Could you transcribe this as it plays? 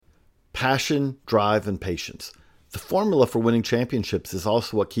Passion, drive, and patience. The formula for winning championships is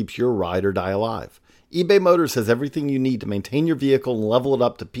also what keeps your ride or die alive. eBay Motors has everything you need to maintain your vehicle and level it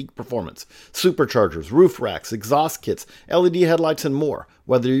up to peak performance. Superchargers, roof racks, exhaust kits, LED headlights, and more.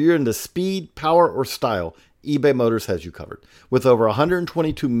 Whether you're into speed, power, or style, eBay Motors has you covered. With over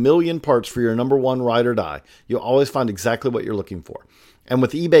 122 million parts for your number one ride or die, you'll always find exactly what you're looking for. And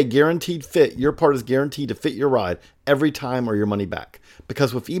with eBay Guaranteed Fit, your part is guaranteed to fit your ride every time or your money back.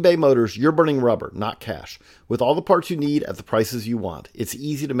 Because with eBay Motors, you're burning rubber, not cash. With all the parts you need at the prices you want, it's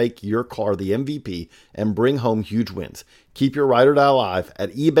easy to make your car the MVP and bring home huge wins. Keep your ride or die alive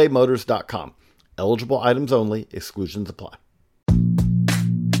at ebaymotors.com. Eligible items only. Exclusions apply.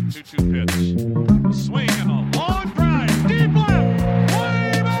 2-2 pitch. Swing and a long drive. Deep left.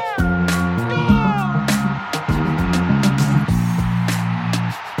 Way back.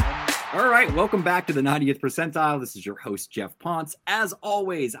 All right, welcome back to the 90th Percentile. This is your host, Jeff Ponce. As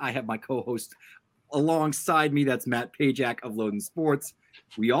always, I have my co-host alongside me. That's Matt Pajak of Loden Sports.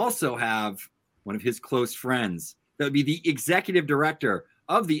 We also have one of his close friends. That would be the executive director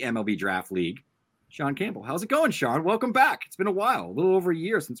of the MLB Draft League, Sean Campbell. How's it going, Sean? Welcome back. It's been a while, a little over a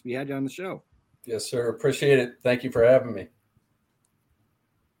year since we had you on the show. Yes, sir. Appreciate it. Thank you for having me.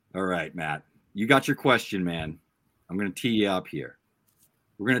 All right, Matt. You got your question, man. I'm going to tee you up here.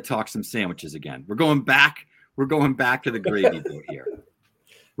 We're going to talk some sandwiches again. We're going back to the gravy boat here.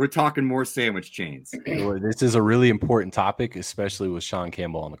 We're talking more sandwich chains. This is a really important topic, especially with Sean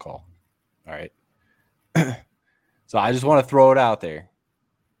Campbell on the call. All right. So I just want to throw it out there.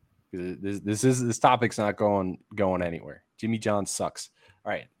 This topic's not going anywhere. Jimmy John sucks.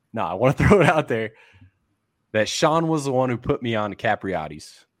 All right. No, I want to throw it out there that Sean was the one who put me on to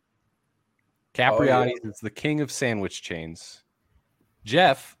Capriati's. Capriati's is the king of sandwich chains.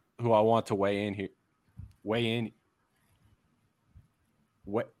 Jeff, who I want to weigh in. I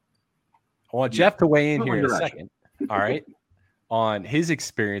want Jeff to weigh in here in a second. All right. On his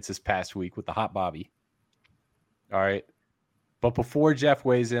experience this past week with the Hot Bobby. All right. But before Jeff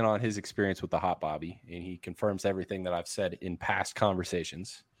weighs in on his experience with the Hot Bobby, and he confirms everything that I've said in past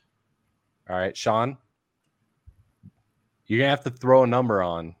conversations. All right, Sean, you're going to have to throw a number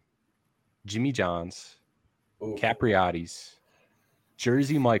on Jimmy John's, Capriati's,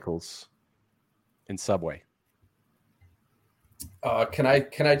 Jersey Michaels, and Subway. Can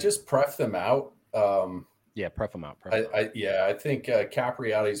I just pref them out? Yeah, pref them out. I think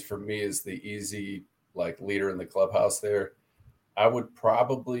Capriati's for me is the easy leader in the clubhouse there. I would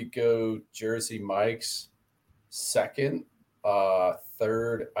probably go Jersey Mike's second.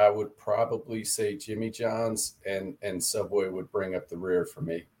 Third, I would probably say Jimmy John's, and Subway would bring up the rear for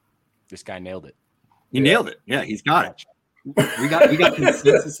me. This guy nailed it. He nailed it. Yeah, he's got it. We got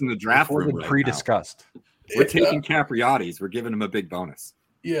consensus in the draft room. Right pre-discussed. We're taking Capriati's. We're giving him a big bonus.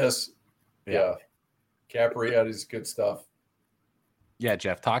 Yes. Yeah. Capriati's good stuff. Yeah,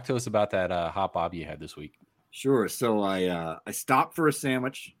 Jeff, talk to us about that Hot Bobby you had this week. Sure. So I stopped for a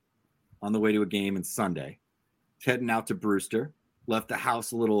sandwich on the way to a game on Sunday, heading out to Brewster, left the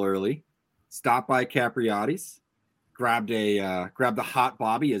house a little early, stopped by Capriati's, grabbed the Hot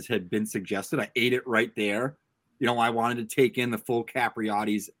Bobby as had been suggested. I ate it right there. You know, I wanted to take in the full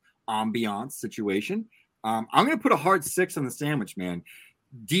Capriati's ambiance situation. I'm going to put a hard 6 on the sandwich, man.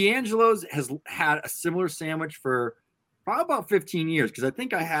 D'Angelo's has had a similar sandwich for probably about 15 years because I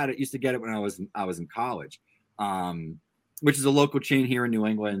think used to get it when I was in college, which is a local chain here in New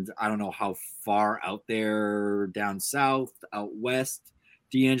England. I don't know how far out there down south, out west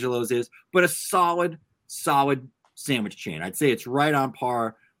D'Angelo's is, but a solid sandwich chain. I'd say it's right on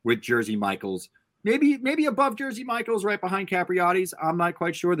par with Jersey Michael's. Maybe above Jersey Michael's, right behind Capriati's. I'm not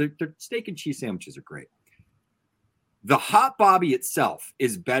quite sure. Their steak and cheese sandwiches are great. The Hot Bobby itself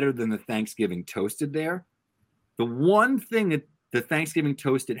is better than the Thanksgiving Toasted there. The one thing that the Thanksgiving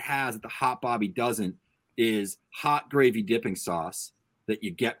Toasted has that the Hot Bobby doesn't is hot gravy dipping sauce that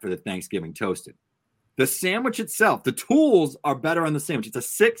you get for the Thanksgiving Toasted. The sandwich itself, the tools are better on the sandwich. It's a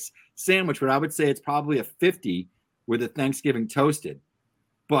 6 sandwich, but I would say it's probably a 50 with a Thanksgiving Toasted.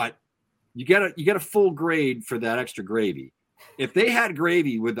 But you get a full grade for that extra gravy. If they had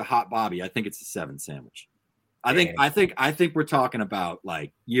gravy with the Hot Bobby, I think it's a 7 sandwich. I think we're talking about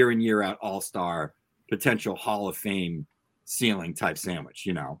like year in, year out all-star potential Hall of Fame ceiling type sandwich,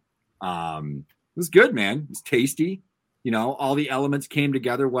 you know. It was good, man. It was tasty. You know, all the elements came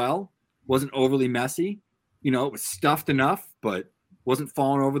together well. Wasn't overly messy. You know, it was stuffed enough, but wasn't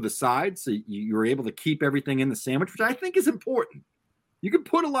falling over the side. So you were able to keep everything in the sandwich, which I think is important. You can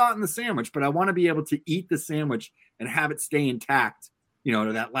put a lot in the sandwich, but I want to be able to eat the sandwich and have it stay intact, you know,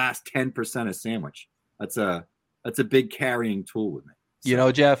 to that last 10% of sandwich. That's a big carrying tool with me. So. You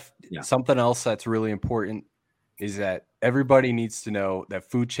know, Jeff, something else that's really important is that everybody needs to know that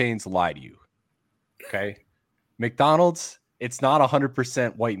food chains lie to you. Okay. McDonald's, it's not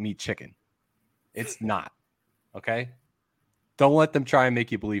 100% white meat chicken. It's not. Okay. Don't let them try and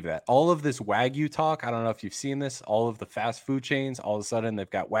make you believe that. All of this Wagyu talk, I don't know if you've seen this, all of the fast food chains, all of a sudden they've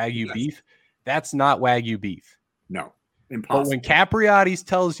got Wagyu beef. That's not Wagyu beef. No, impossible. But when Capriati's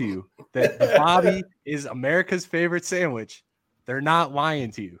tells you that the Bobby is America's favorite sandwich, they're not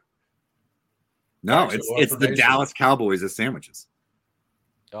lying to you. No, it's the Dallas Cowboys of sandwiches.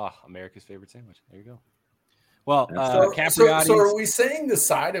 Oh, America's favorite sandwich. There you go. Well, Capriati's. So are we saying the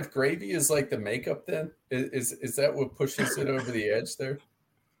side of gravy is like the makeup then? Is that what pushes it over the edge there?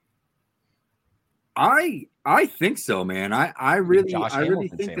 I think so, man. I really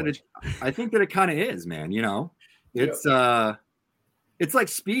think sandwich. I think that it kind of is, man. You know, it's like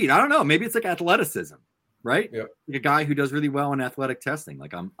speed. I don't know. Maybe it's like athleticism, right? Yep. Like a guy who does really well in athletic testing.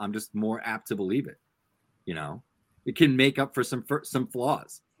 Like I'm just more apt to believe it. You know, it can make up for some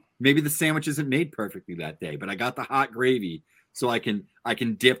flaws. Maybe the sandwich isn't made perfectly that day, but I got the hot gravy, so I can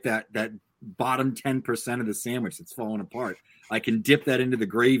dip that bottom 10% of the sandwich that's falling apart. I can dip that into the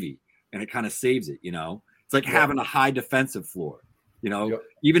gravy, and it kind of saves it. You know, it's like having a high defensive floor. You know,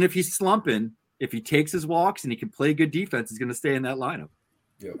 even if he's slumping, if he takes his walks and he can play good defense, he's going to stay in that lineup.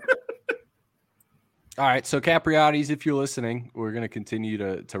 Yep. All right, so Capriati's, if you're listening, we're going to continue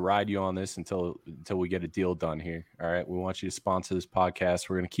to ride you on this until we get a deal done here. All right, we want you to sponsor this podcast.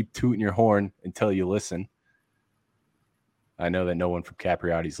 We're going to keep tooting your horn until you listen. I know that no one from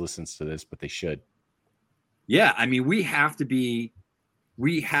Capriati's listens to this, but they should. Yeah, I mean, we have to be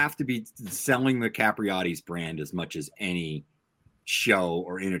selling the Capriati's brand as much as any show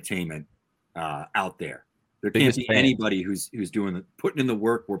or entertainment out there. There can't be anybody who's putting in the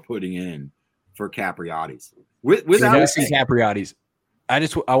work we're putting in for Capriati's. Without Capriati's, I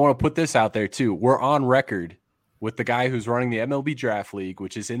want to put this out there too. We're on record with the guy who's running the MLB Draft League,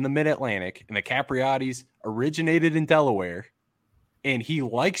 which is in the Mid-Atlantic, and the Capriati's originated in Delaware, and he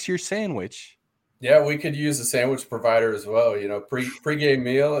likes your sandwich. Yeah, we could use a sandwich provider as well. You know, pre-game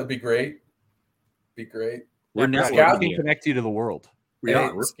meal, it'd be great. We're now can connect you to the world.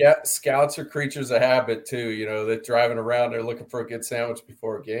 Scouts are creatures of habit too. You know, they're driving around, they're looking for a good sandwich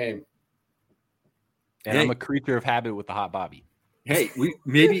before a game. And I'm a creature of habit with the Hot Bobby. Hey,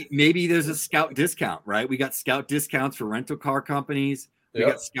 maybe there's a Scout discount, right? We got Scout discounts for rental car companies. We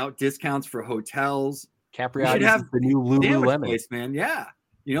got Scout discounts for hotels. Capriati's have the new Lululemon place, man. Yeah,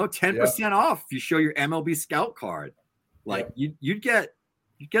 you know, 10% off if you show your MLB Scout card. Like you get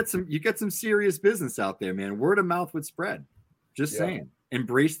some serious business out there, man. Word of mouth would spread. Just saying,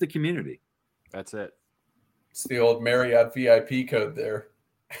 embrace the community. That's it. It's the old Marriott VIP code there.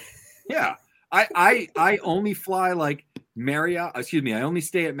 Yeah. I only fly like Marriott. Excuse me. I only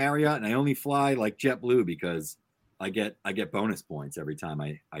stay at Marriott, and I only fly like JetBlue because I get bonus points every time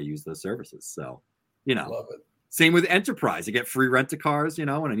I use those services. So, you know, love it. Same with Enterprise. I get free rent-a-cars. You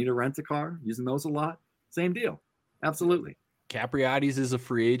know, when I need a rent-a-car, using those a lot. Same deal. Absolutely. Capriati's is a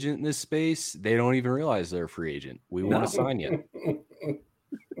free agent in this space. They don't even realize they're a free agent. We want to sign you.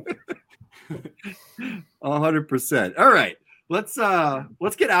 100%. All right. Let's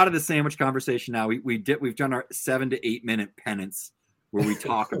get out of the sandwich conversation now. We've done our 7 to 8 minute penance where we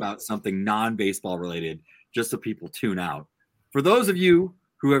talk about something non-baseball related, just so people tune out. For those of you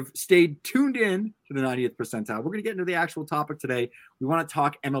who have stayed tuned in to the 90th percentile, we're going to get into the actual topic today. We want to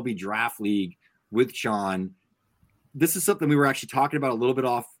talk MLB Draft League with Sean. This is something we were actually talking about a little bit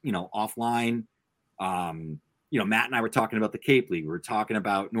offline. Matt and I were talking about the Cape League. We were talking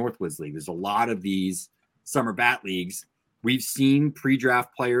about Northwoods League. There's a lot of these summer bat leagues. We've seen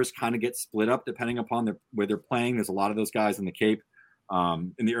pre-draft players kind of get split up depending upon where they're playing. There's a lot of those guys in the Cape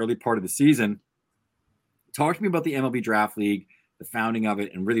in the early part of the season. Talk to me about the MLB Draft League, the founding of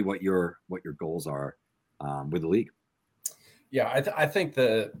it, and really what your goals are with the league. Yeah, I think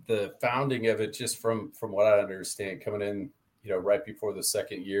the founding of it, just from what I understand, coming in, right before the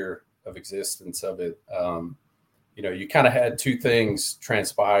second year of existence of it, you kind of had two things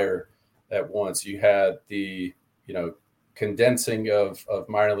transpire at once. You had the, condensing of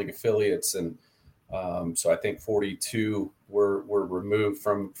minor league affiliates. And so I think 42 were removed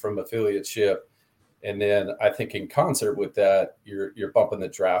from affiliateship. And then I think in concert with that, you're bumping the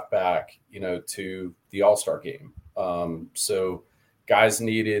draft back, to the All-Star game. So guys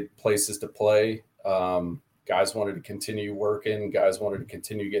needed places to play. Guys wanted to continue working. Guys wanted to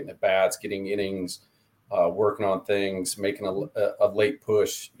continue getting at bats, getting innings, working on things, making a late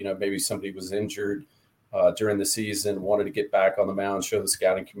push. Maybe somebody was injured during the season, wanted to get back on the mound, show the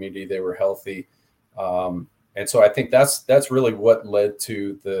scouting community they were healthy. And so I think that's really what led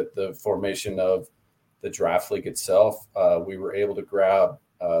to the formation of the draft league itself. We were able to grab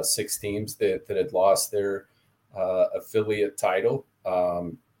 6 teams that had lost their affiliate title,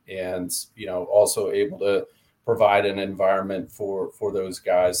 and also able to provide an environment for those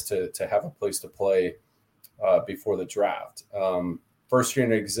guys to have a place to play before the draft. First year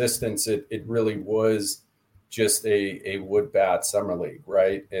in existence, it really was just a wood bat summer league,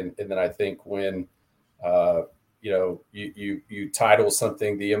 right? And then I think when you title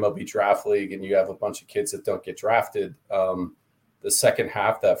something the MLB Draft League and you have a bunch of kids that don't get drafted, the second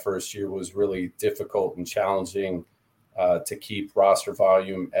half that first year was really difficult and challenging to keep roster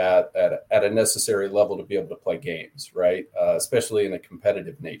volume at a necessary level to be able to play games, right? Especially in a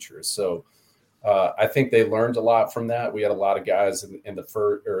competitive nature. So I think they learned a lot from that. We had a lot of guys in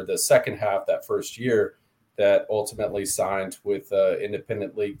the second half that first year that ultimately signed with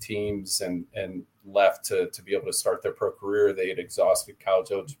independent league teams and left to be able to start their pro career. They had exhausted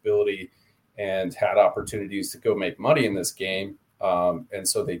college eligibility and had opportunities to go make money in this game. And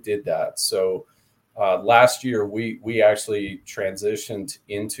so they did that. So last year, we actually transitioned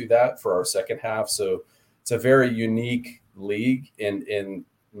into that for our second half. So it's a very unique league in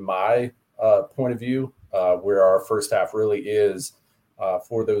my point of view, where our first half really is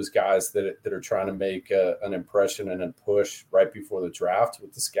for those guys that are trying to make an impression and a push right before the draft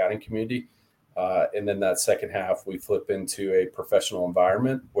with the scouting community. And then that second half, we flip into a professional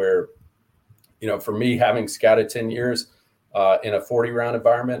environment where, for me, having scouted 10 years in a 40-round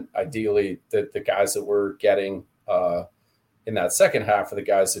environment, ideally the guys that we're getting in that second half are the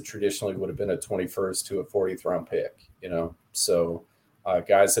guys that traditionally would have been a 21st to a 40th round pick, So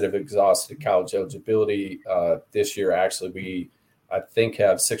guys that have exhausted college eligibility this year, actually, I think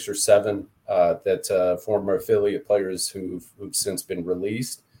have 6 or 7 that former affiliate players who've since been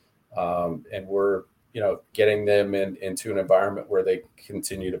released. And we're, getting them into an environment where they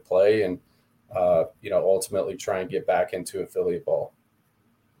continue to play and, ultimately try and get back into affiliate ball.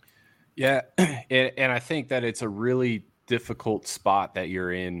 Yeah. And I think that it's a really difficult spot that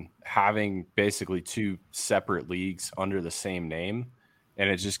you're in, having basically 2 separate leagues under the same name. And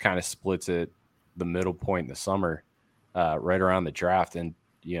it just kind of splits at the middle point in the summer, right around the draft. And,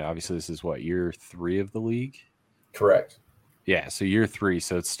 obviously this is what, year 3 of the league? Correct. Yeah, so year 3.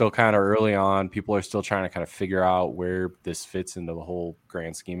 So it's still kind of early on. People are still trying to kind of figure out where this fits into the whole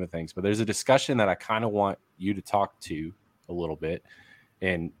grand scheme of things. But there's a discussion that I kind of want you to talk to a little bit.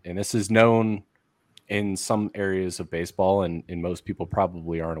 And this is known in some areas of baseball, and most people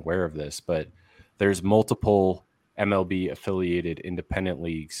probably aren't aware of this, but there's multiple MLB affiliated independent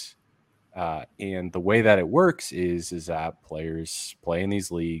leagues. And the way that it works is that players play in these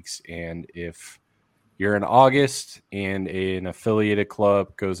leagues, and if you're in August and an affiliated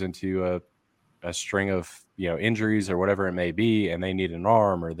club goes into a string of injuries or whatever it may be, and they need an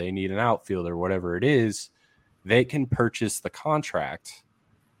arm or they need an outfield or whatever it is, they can purchase the contract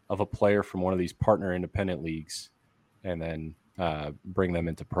of a player from one of these partner independent leagues and then bring them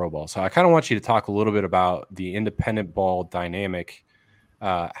into pro ball. So I kind of want you to talk a little bit about the independent ball dynamic,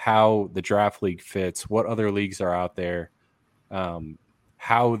 how the draft league fits, what other leagues are out there,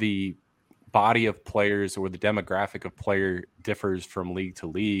 how the body of players or the demographic of player differs from league to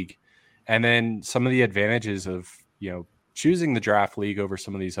league, and then some of the advantages of choosing the draft league over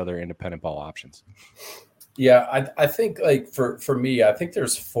some of these other independent ball options. Yeah, I think for me, I think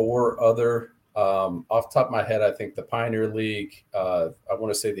there's 4 other off the top of my head. I think the Pioneer League, I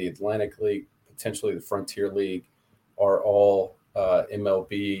want to say the Atlantic League, potentially the Frontier League, are all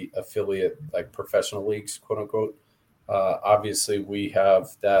MLB affiliate, like professional leagues, quote unquote. Obviously, we have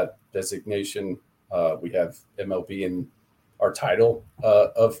that designation. We have MLB in our title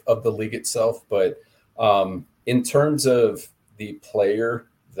of the league itself. But in terms of the player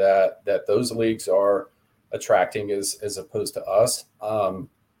that those leagues are attracting as opposed to us,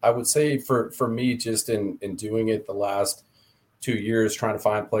 I would say for me, just in doing it the last 2 years, trying to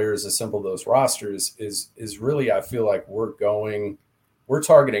find players, assemble those rosters is really, I feel like we're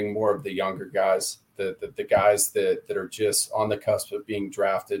targeting more of the younger guys, the guys that are just on the cusp of being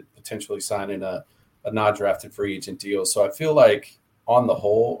drafted, potentially signing a non-drafted free agent deal. So I feel like on the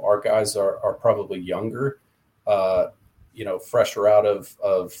whole, our guys are probably younger, fresher out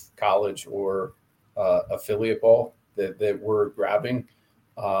of college or affiliate ball that we're grabbing.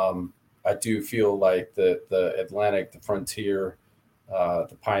 I do feel like the Atlantic, the Frontier,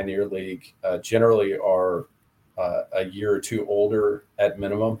 the Pioneer League generally are a year or 2 older at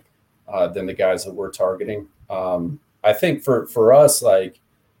minimum than the guys that we're targeting. I think for us, like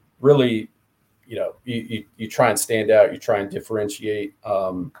really, you try and stand out, you try and differentiate.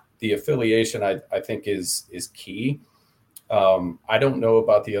 the affiliation I think is key. I don't know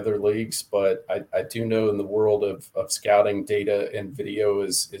about the other leagues, but I do know in the world of scouting, data and video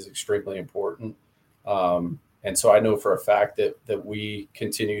is extremely important. And so I know for a fact that we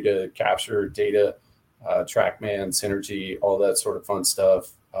continue to capture data, TrackMan, Synergy, all that sort of fun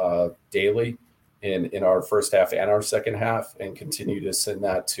stuff daily in our first half and our second half, and continue to send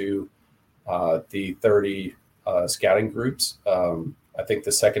that to the 30 scouting groups. I think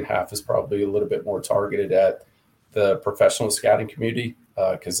the second half is probably a little bit more targeted at the professional scouting community,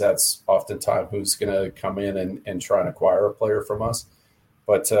 because that's oftentimes who's going to come in and try and acquire a player from us.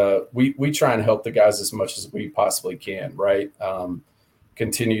 But we try and help the guys as much as we possibly can, right?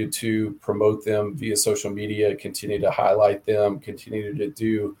 Continue to promote them via social media, continue to highlight them, continue to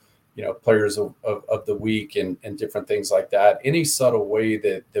do, players of the week and different things like that. Any subtle way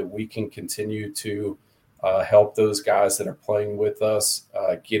that we can continue to help those guys that are playing with us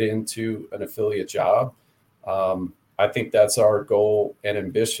get into an affiliate job. I think that's our goal and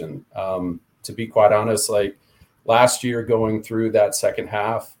ambition. To be quite honest, like last year going through that second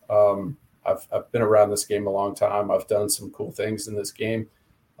half, I've been around this game a long time. I've done some cool things in this game.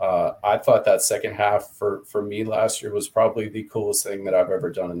 I thought that second half for me last year was probably the coolest thing that I've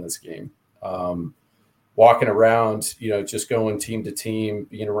ever done in this game. Walking around, just going team to team,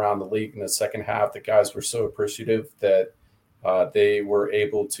 being around the league in the second half, the guys were so appreciative that they were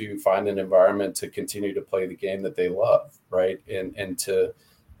able to find an environment to continue to play the game that they love, right? And to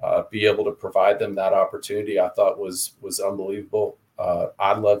be able to provide them that opportunity, I thought was unbelievable.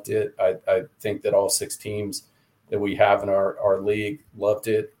 I loved it. I think that all 6 teams that we have in our league loved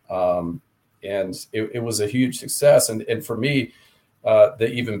it. And it was a huge success. And for me, the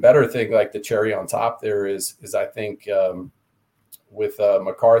even better thing, like the cherry on top there is I think with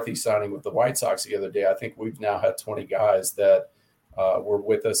McCarthy signing with the White Sox the other day, I think we've now had 20 guys that were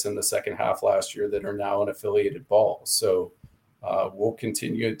with us in the second half last year that are now in affiliated ball. So we'll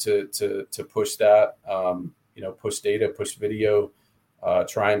continue to push that, push data, push video,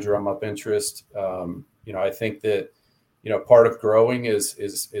 try and drum up interest. I think that, part of growing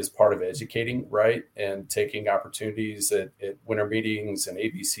is part of educating, right? And taking opportunities at winter meetings and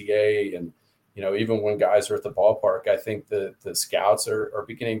ABCA. And, even when guys are at the ballpark, I think the scouts are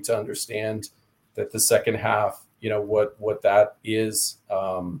beginning to understand that the second half, what that is.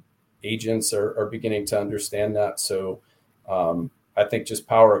 Agents are beginning to understand that. So I think just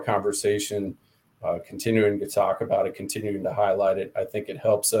power of conversation, continuing to talk about it, continuing to highlight it. I think it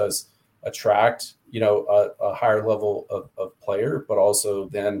helps us attract, a higher level of player, but also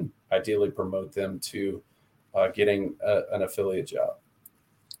then ideally promote them to getting an affiliate job.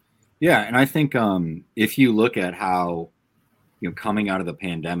 Yeah. And I think if you look at how, coming out of the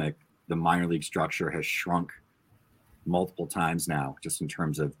pandemic, the minor league structure has shrunk multiple times now, just in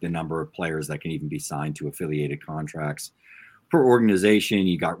terms of the number of players that can even be signed to affiliated contracts per organization.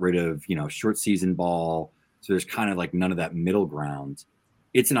 You got rid of, short season ball. So there's kind of like none of that middle ground.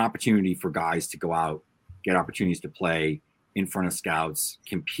 It's an opportunity for guys to go out, get opportunities to play in front of scouts,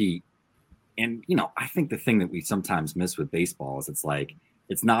 compete. And, I think the thing that we sometimes miss with baseball is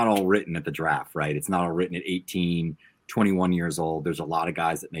it's not all written at the draft, right? It's not all written at 18, 21 years old. There's a lot of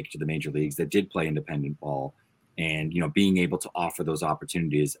guys that make it to the major leagues that did play independent ball. And, being able to offer those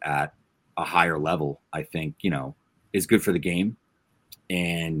opportunities at a higher level, I think, is good for the game.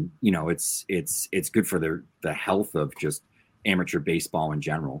 And, it's good for the health of just amateur baseball in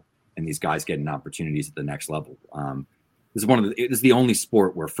general, and these guys getting opportunities at the next level. It is the only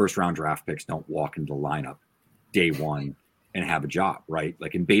sport where first round draft picks don't walk into the lineup day one and have a job, right?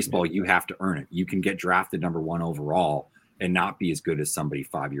 Like in baseball, you have to earn it. You can get drafted number 1 overall and not be as good as somebody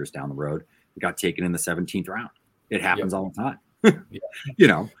 5 years down the road who got taken in the 17th round. It happens all the time.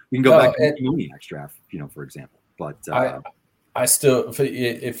 You can go back to the Maniacs draft, for example. But I still,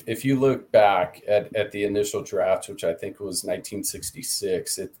 if you look back at the initial draft, which I think was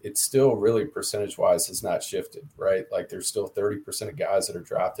 1966, it still really percentage-wise has not shifted, right? Like there's still 30% of guys that are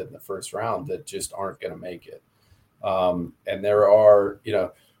drafted in the first round that just aren't going to make it. And there are,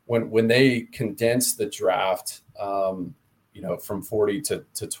 when they condense the draft, from 40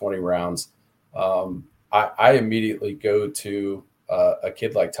 to 20 rounds, I immediately go to a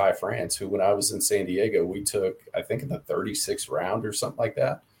kid like Ty France, who when I was in San Diego, we took, I think in the 36th round or something like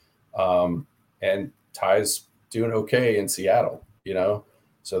that. And Ty's doing okay in Seattle,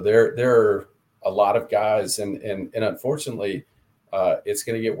 so there are a lot of guys and unfortunately it's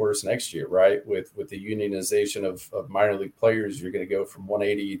going to get worse next year, right? With the unionization of minor league players, you're going to go from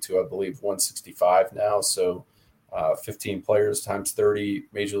 180 to, I believe, 165 now. So 15 players times 30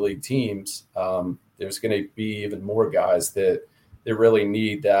 major league teams. There's going to be even more guys that they really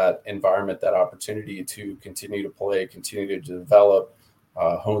need that environment, that opportunity to continue to play, continue to develop,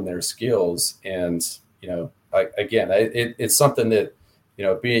 hone their skills. And, it's something that,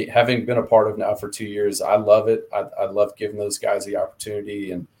 having been a part of now for 2 years, I love it. I love giving those guys the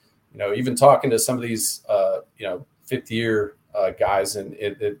opportunity. And, even talking to some of these, fifth year guys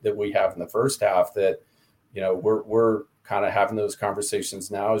that we have in the first half that, we're kind of having those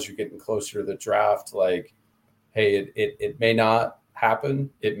conversations now as you're getting closer to the draft. Like, hey, it may not happen.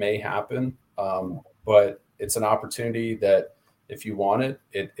 It may happen. But it's an opportunity that if you want it,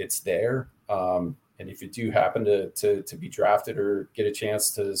 it's there. And if you do happen to be drafted or get a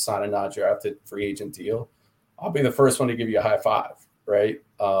chance to sign a non-drafted free agent deal, I'll be the first one to give you a high five, right?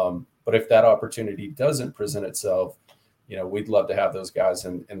 But if that opportunity doesn't present itself, we'd love to have those guys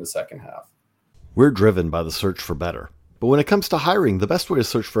in the second half. We're driven by the search for better. But when it comes to hiring, the best way to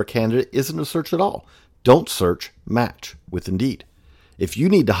search for a candidate isn't to search at all. Don't search, match with Indeed. If you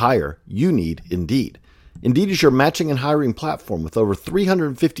need to hire, you need Indeed. Indeed is your matching and hiring platform with over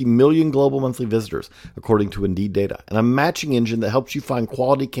 350 million global monthly visitors, according to Indeed data, and a matching engine that helps you find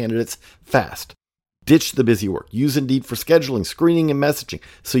quality candidates fast. Ditch the busy work. Use Indeed for scheduling, screening, and messaging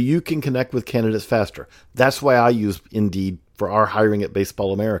so you can connect with candidates faster. That's why I use Indeed for our hiring at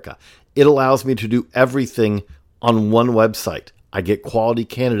Baseball America. It allows me to do everything on one website. I get quality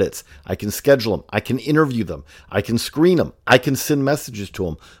candidates. I can schedule them. I can interview them. I can screen them. I can send messages to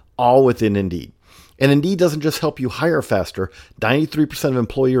them, all within Indeed. And Indeed doesn't just help you hire faster. 93% of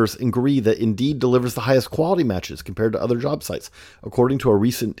employers agree that Indeed delivers the highest quality matches compared to other job sites, according to a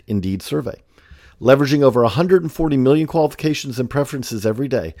recent Indeed survey. Leveraging over 140 million qualifications and preferences every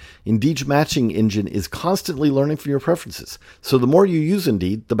day, Indeed's matching engine is constantly learning from your preferences. So the more you use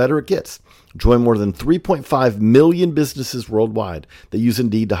Indeed, the better it gets. Join more than 3.5 million businesses worldwide that use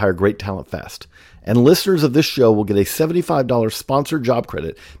Indeed to hire great talent fast. And listeners of this show will get a $75 sponsored job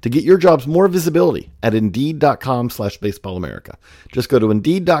credit to get your jobs more visibility at Indeed.com/BaseballAmerica. Just go to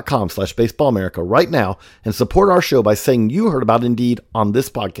Indeed.com/BaseballAmerica right now and support our show by saying you heard about Indeed on this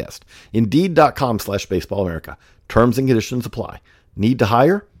podcast. Indeed.com/BaseballAmerica. Terms and conditions apply. Need to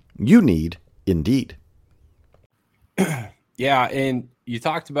hire? You need Indeed. Yeah, and you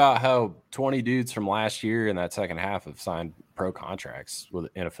talked about how 20 dudes from last year in that second half have signed pro contracts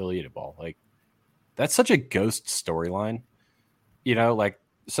in affiliated ball. Like, that's such a ghost storyline,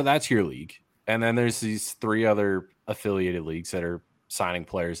 so that's your league. And then there's these 3 other affiliated leagues that are signing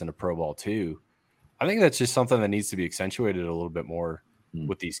players into pro ball too. I think that's just something that needs to be accentuated a little bit more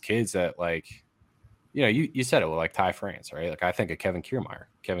with these kids that, you said it with like Ty France, right? Like, I think of Kevin Kiermaier.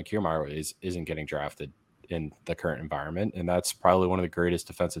 Kevin Kiermaier isn't getting drafted in the current environment. And that's probably one of the greatest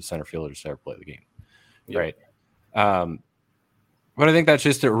defensive center filders to ever play the game. Yeah. Right. But I think that's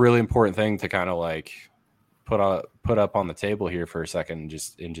just a really important thing to kind of put up on the table here for a second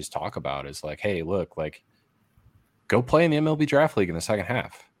and just talk about is like, hey, look, go play in the MLB draft league in the second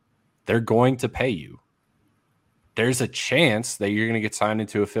half. They're going to pay you. There's a chance that you're going to get signed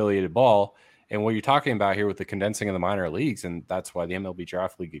into affiliated ball. And what you're talking about here with the condensing of the minor leagues, and that's why the MLB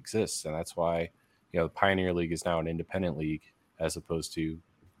draft league exists. And that's why, the Pioneer League is now an independent league as opposed to,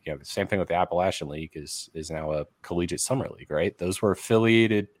 the same thing with the Appalachian League is now a collegiate summer league, right? Those were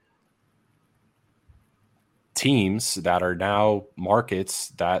affiliated teams that are now markets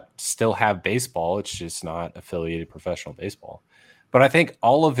that still have baseball. It's just not affiliated professional baseball. But I think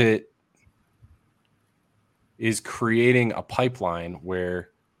all of it is creating a pipeline where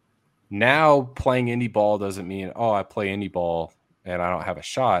now playing indie ball doesn't mean, I play indie ball and I don't have a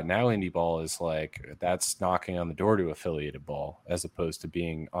shot. Now indie ball is that's knocking on the door to affiliated ball as opposed to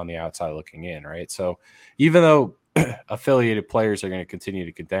being on the outside looking in, right? So even though affiliated players are going to continue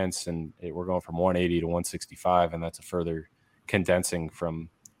to condense and we're going from 180 to 165, and that's a further condensing from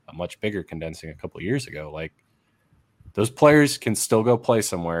a much bigger condensing a couple of years ago, those players can still go play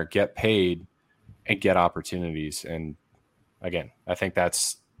somewhere, get paid, and get opportunities. And again, I think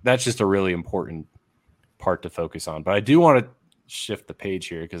that's just a really important part to focus on. But I do want to shift the page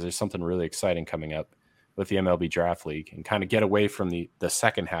here because there's something really exciting coming up with the MLB Draft League and kind of get away from the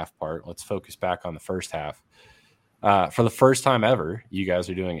second half part. Let's focus back on the first half. For the first time ever, you guys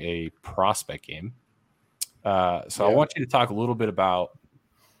are doing a prospect game. I want you to talk a little bit about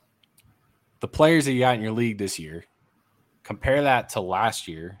the players that you got in your league this year. Compare that to last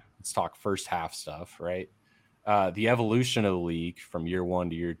year. Let's talk first half stuff, right? The evolution of the league from year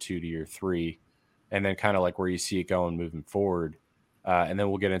 1 to year 2 to year 3, and then kind of where you see it going moving forward. And then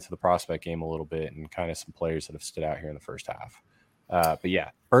we'll get into the prospect game a little bit and kind of some players that have stood out here in the first half. But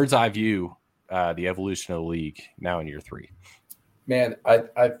yeah, bird's eye view, the evolution of the league now in year 3. Man,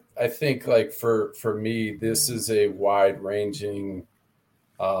 I think like for me, this is a wide ranging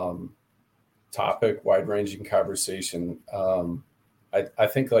topic, wide ranging conversation. I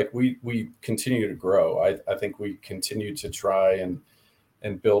think like we continue to grow. I think we continue to try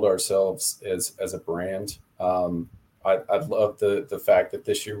and build ourselves as a brand. I love the fact that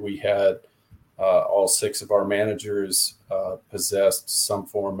this year we had all 6 of our managers possessed some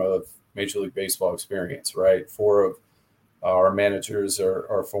form of Major League Baseball experience, right? 4 of our managers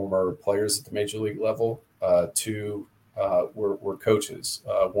are former players at the Major League level. 2 were coaches.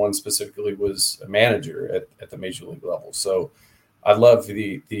 1 specifically was a manager at the Major League level. So I love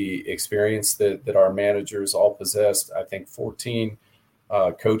the experience that our managers all possessed. I think 14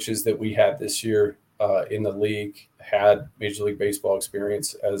 coaches that we had this year in the league had Major League Baseball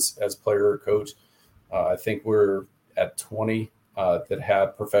experience as player or coach. I think we're at 20 that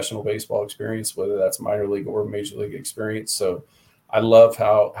have professional baseball experience, whether that's minor league or major league experience. So I love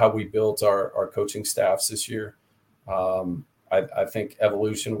how we built our coaching staffs this year. I think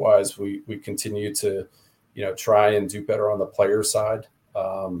evolution wise, we continue to, try and do better on the player side.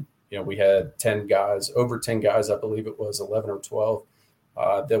 We had 10 guys, over 10 guys, I believe it was 11 or 12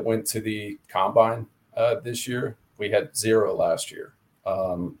 that went to the combine this year. We had 0 last year.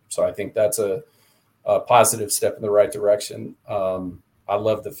 So I think that's a positive step in the right direction. I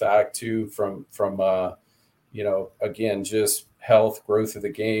love the fact too, from again, just health, growth of the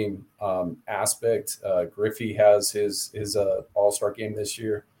game aspect. Griffey has his all-star game this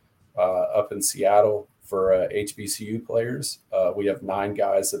year up in Seattle for HBCU players. We have 9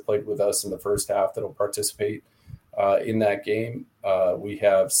 guys that played with us in the first half that'll participate in that game. We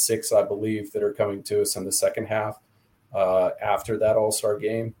have 6, I believe, that are coming to us in the second half after that all-star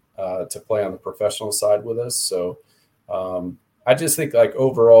game to play on the professional side with us. So I just think like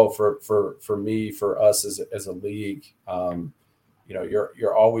overall for me, for us as a league,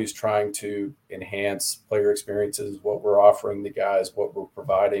 you're always trying to enhance player experiences, what we're offering the guys, what we're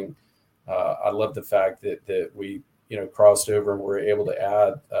providing. I love the fact that we, crossed over and were able to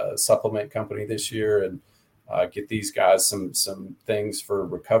add a supplement company this year and get these guys some things for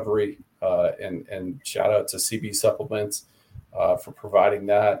recovery, and shout out to CB Supplements for providing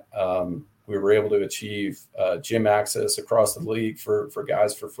that. We were able to achieve gym access across the league for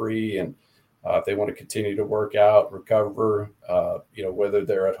guys for free. And if they want to continue to work out, recover, whether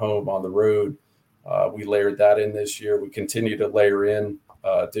they're at home, on the road, we layered that in this year. We continue to layer in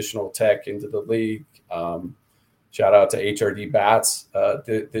additional tech into the league. Shout out to HRD Bats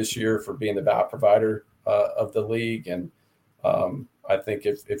this year for being the bat provider of the league. And I think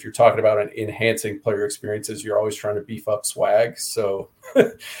if you're talking about enhancing player experiences, you're always trying to beef up swag. So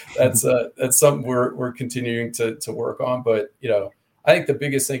that's something we're continuing to work on. But, I think the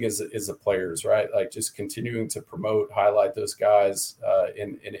biggest thing is the players, right? Like just continuing to promote, highlight those guys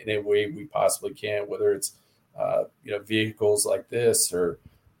in a way we possibly can, whether it's, vehicles like this or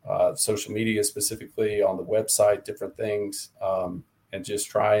social media, specifically on the website, different things, and just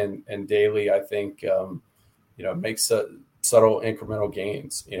try and daily, I think, make subtle incremental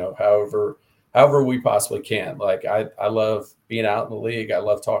gains, however we possibly can. Like I love being out in the league. I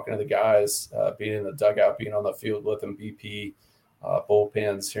love talking to the guys, being in the dugout, being on the field with them, BP,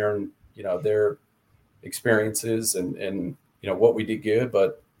 bullpens, hearing, their experiences and what we did good,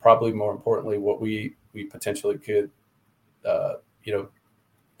 but probably more importantly, what we potentially could,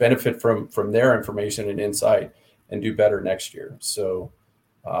 benefit from their information and insight and do better next year. So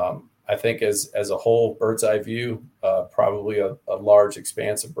I think as a whole bird's eye view, probably a large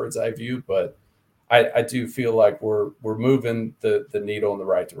expanse of bird's eye view, but I do feel like we're moving the needle in the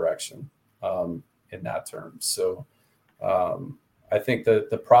right direction in that term. So I think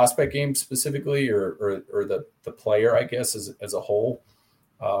the prospect game specifically, or the player, I guess, as a whole,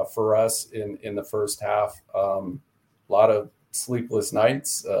 for us in the first half, a lot of sleepless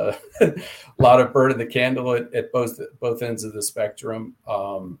nights, a lot of burning the candle at both ends of the spectrum.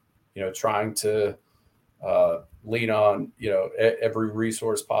 Trying to lean on every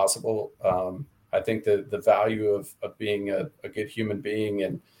resource possible. I think the value of being a good human being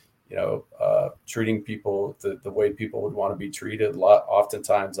and treating people the way people would want to be treated.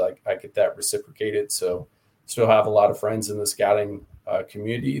 Oftentimes I get that reciprocated. So still have a lot of friends in the scouting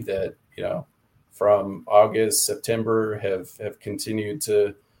community that, from August, September have continued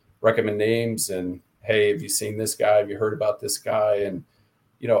to recommend names and, hey, have you seen this guy? Have you heard about this guy? And,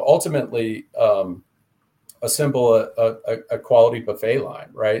 ultimately assemble a quality buffet line,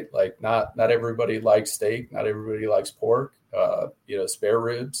 right? Like not everybody likes steak. Not everybody likes pork, spare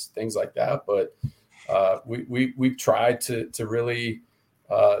ribs, things like that. But we've tried to really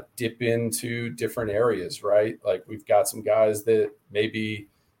dip into different areas, right? Like we've got some guys that maybe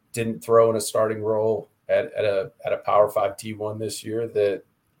didn't throw in a starting role at a Power 5 D1 this year that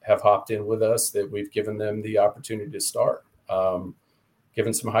have hopped in with us, that we've given them the opportunity to start.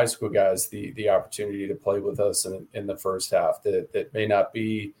 Given some high school guys the opportunity to play with us in the first half that may not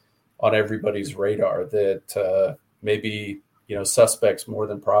be on everybody's radar, that maybe, suspects more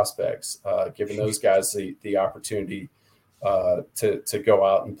than prospects, giving those guys the opportunity to go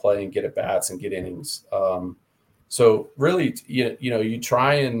out and play and get at bats and get innings. So really, you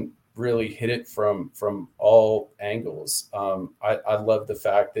try and really hit it from all angles. I love the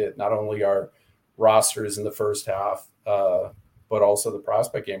fact that not only our rosters in the first half, but also the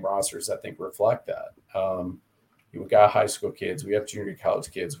prospect game rosters, I think, reflect that. We've got high school kids, we have junior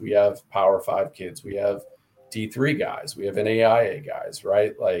college kids, we have Power 5 kids, we have D3 guys, we have NAIA guys,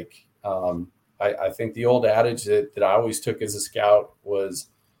 right? Like, I think the old adage that I always took as a scout was,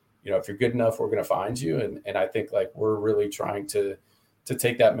 if you're good enough, we're going to find you. And I think like we're really trying to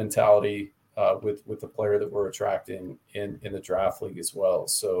take that mentality with the player that we're attracting in the draft league as well.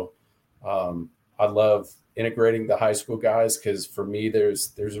 So I love integrating the high school guys, because for me,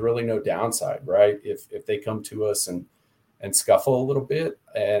 there's really no downside, right? If they come to us and scuffle a little bit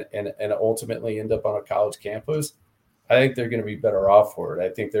and ultimately end up on a college campus, I think they're going to be better off for it. I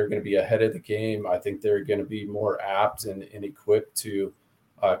think they're going to be ahead of the game. I think they're going to be more apt and equipped to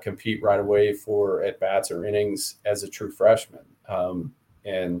compete right away for at-bats or innings as a true freshman.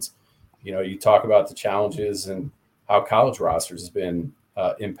 And, you talk about the challenges and how college rosters has been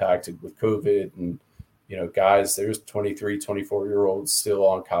impacted with COVID and, guys, there's 23, 24-year-olds still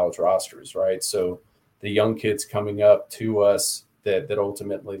on college rosters, right? So the young kids coming up to us that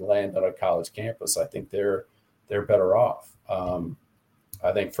ultimately land on a college campus, I think they're better off.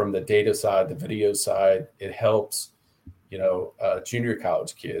 I think from the data side, the video side, it helps, junior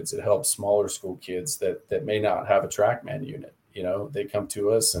college kids. It helps smaller school kids that may not have a TrackMan unit. They come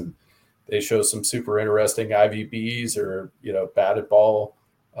to us and they show some super interesting IVBs or, batted ball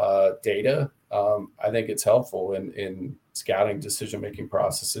data. I think it's helpful in scouting decision-making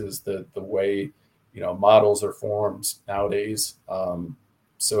processes, the way, models are formed nowadays.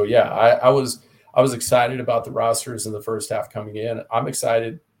 So yeah, I was excited about the rosters in the first half coming in. I'm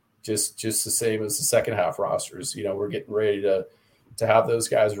excited just the same as the second half rosters. We're getting ready to have those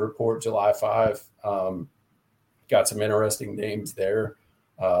guys report July 5. Got some interesting names there.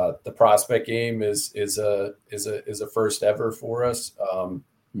 The prospect game is a first ever for us.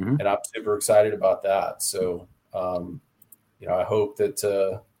 And I'm super excited about that. So, I hope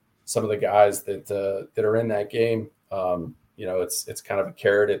that some of the guys that are in that game, it's kind of a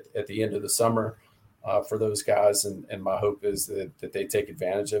carrot at the end of the summer for those guys. And my hope is that they take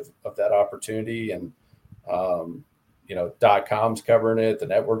advantage of that opportunity. And, .com's covering it, the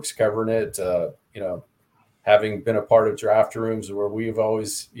network's covering it, having been a part of draft rooms where we've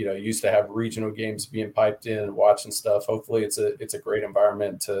always, used to have regional games being piped in and watching stuff. Hopefully it's a great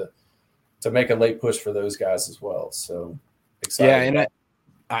environment to make a late push for those guys as well. So excited. Yeah. And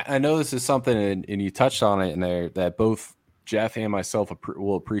I know this is something, and you touched on it in there, that both Jeff and myself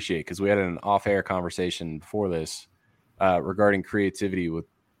will appreciate, because we had an off-air conversation before this regarding creativity with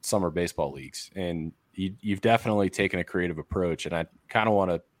summer baseball leagues. And you've definitely taken a creative approach. And I kind of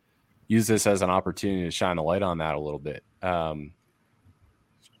want to use this as an opportunity to shine a light on that a little bit. The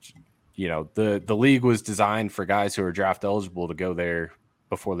league was designed for guys who are draft eligible to go there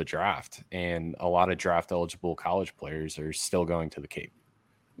before the draft. And a lot of draft eligible college players are still going to the Cape.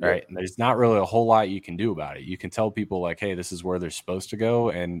 Right. And there's not really a whole lot you can do about it. You can tell people like, hey, this is where they're supposed to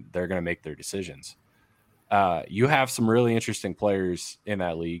go, and they're going to make their decisions. You have some really interesting players in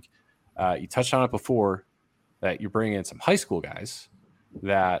that league. You touched on it before that you're bringing in some high school guys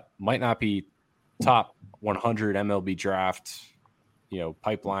that might not be top 100 MLB draft,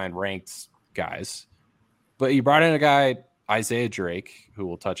 pipeline ranked guys, but you brought in a guy, Isaiah Drake, who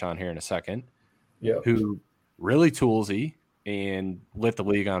we'll touch on here in a second, who really toolsy and lit the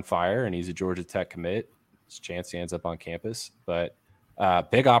league on fire. And he's a Georgia Tech commit. There's a chance he ends up on campus, but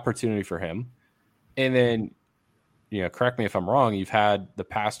big opportunity for him. And then, correct me if I'm wrong, you've had the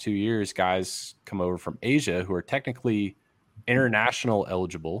past 2 years guys come over from Asia who are technically international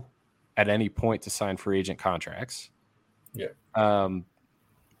eligible at any point to sign free agent contracts. Yeah.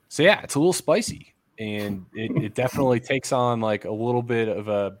 So yeah, it's a little spicy, and it definitely takes on like a little bit of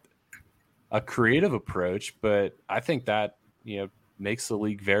a creative approach, but I think that, makes the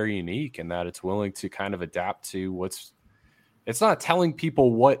league very unique, in that it's willing to kind of adapt to it's not telling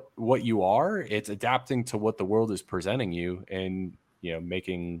people what you are, it's adapting to what the world is presenting you, and,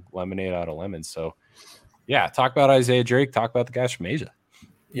 making lemonade out of lemons. So yeah, talk about Isaiah Drake, talk about the guys from Asia.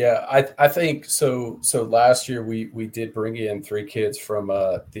 Yeah, I think so. So last year we did bring in 3 kids from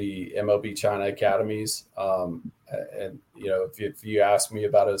the MLB China academies, and if you asked me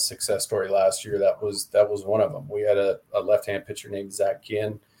about a success story last year, that was one of them. We had a left-hand pitcher named Zach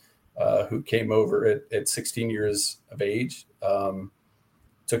Kinn, who came over at 16 years of age,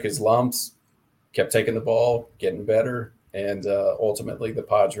 took his lumps, kept taking the ball, getting better, and ultimately the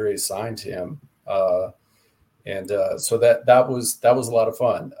Padres signed him. So that was a lot of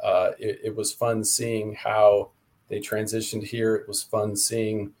fun. It was fun seeing how they transitioned here. It was fun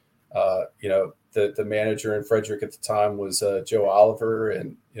seeing, the manager in Frederick at the time was Joe Oliver,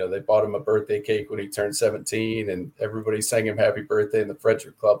 and they bought him a birthday cake when he turned 17, and everybody sang him happy birthday in the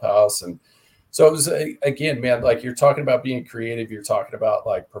Frederick clubhouse. And so it was, again, man, like you're talking about being creative. You're talking about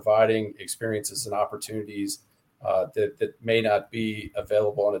like providing experiences and opportunities that may not be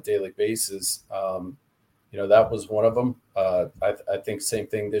available on a daily basis. That was one of them. I think same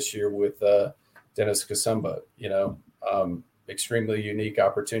thing this year with Dennis Kasumba, extremely unique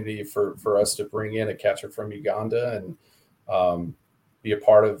opportunity for us to bring in a catcher from Uganda and be a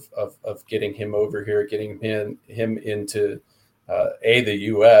part of getting him over here, getting him into the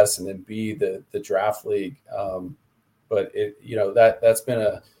U.S. and then B, the draft league. But that's been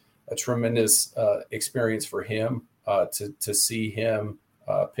a tremendous experience for him to see him,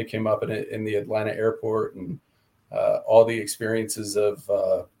 pick him up in the Atlanta airport, and all the experiences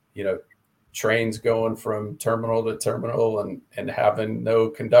of trains going from terminal to terminal and having no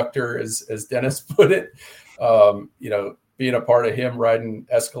conductor, as Dennis put it. Being a part of him riding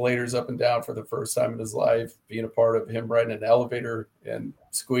escalators up and down for the first time in his life, being a part of him riding an elevator and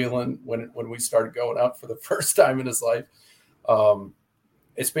squealing when we started going up for the first time in his life.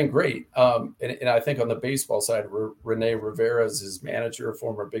 It's been great. And I think on the baseball side, Rene Rivera is his manager, a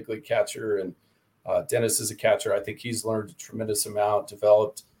former big league catcher, and Dennis is a catcher. I think he's learned a tremendous amount,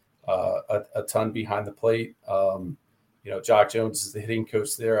 developed a ton behind the plate. Jock Jones is the hitting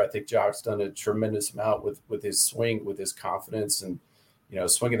coach there. I think Jock's done a tremendous amount with his swing, with his confidence, and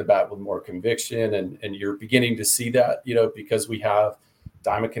swinging the bat with more conviction. And you're beginning to see that, because we have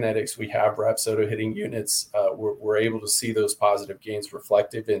Diamond Kinetics, we have Rapsodo hitting units. We're able to see those positive gains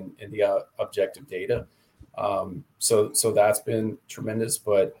reflective in the objective data. So that's been tremendous.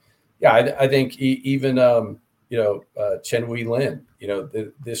 But yeah, I think even Chen Wei Lin,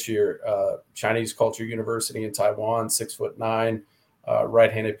 this year, Chinese Culture University in Taiwan, 6'9",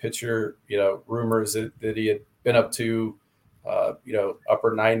 right-handed pitcher. Rumors that he had been up to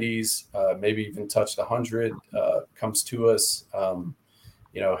upper 90s, maybe even touched 100. Comes to us.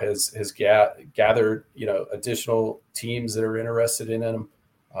 Has gathered, additional teams that are interested in him,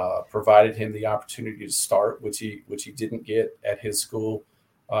 provided him the opportunity to start, which he didn't get at his school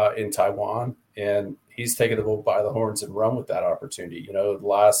in Taiwan. And he's taken the bull by the horns and run with that opportunity. The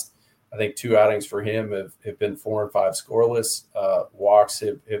last, I think, 2 outings for him have been 4 and 5 scoreless. Walks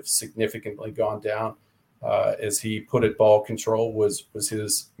have significantly gone down. As he put it, ball control was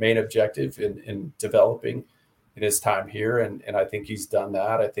his main objective in developing in his time here. And I think he's done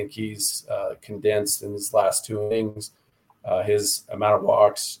that. I think he's condensed in his last 2 innings his amount of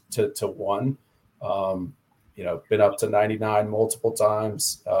walks to 1. Been up to 99 multiple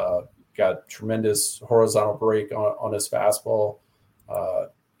times. Got tremendous horizontal break on his fastball.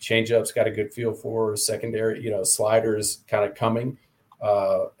 Changeup's got a good feel for. Secondary, sliders kind of coming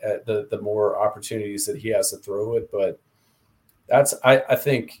at the more opportunities that he has to throw it. But that's, I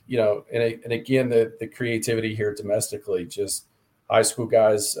think, and again, the creativity here domestically, just high school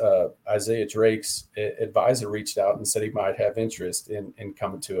guys. Isaiah Drake's advisor reached out and said he might have interest in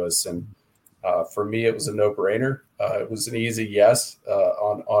coming to us. And for me, it was a no-brainer. It was an easy yes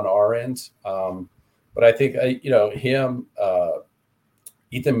on our end. But I think, him,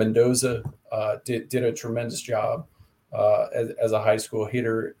 Ethan Mendoza did a tremendous job as a high school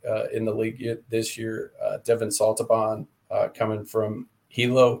hitter in the league this year. Devin Saltaban, coming from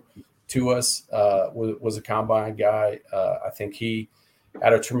Hilo to us, was a combine guy. I think he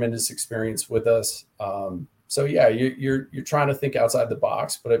had a tremendous experience with us. So yeah, you're trying to think outside the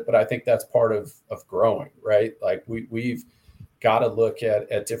box, but I think that's part of growing, right? Like we've got to look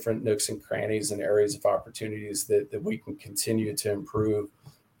at different nooks and crannies and areas of opportunities that we can continue to improve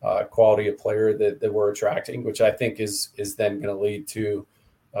quality of player that we're attracting, which I think is then going to lead to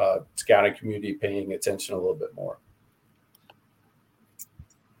scouting community paying attention a little bit more.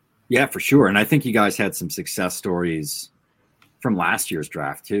 Yeah, for sure. And I think you guys had some success stories from last year's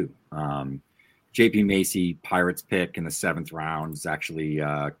draft too. JP Macy, Pirates pick in the 7th round, is actually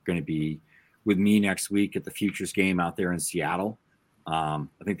going to be with me next week at the Futures game out there in Seattle. I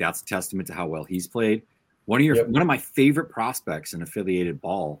think that's a testament to how well he's played. One of my favorite prospects in affiliated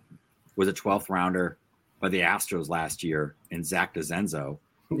ball was a 12th rounder by the Astros last year in Zach DeZenzo.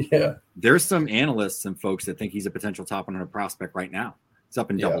 Yeah. There's some analysts and folks that think he's a potential top 100 prospect right now. He's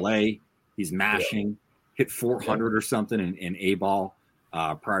up in AA. He's mashing, hit 400 or something in A ball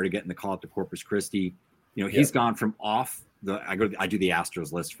prior to getting the call up to Corpus Christi. He's gone from off I do the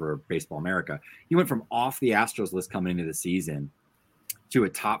Astros list for Baseball America. He went from off the Astros list coming into the season to a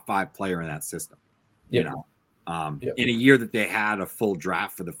top 5 player in that system. In a year that they had a full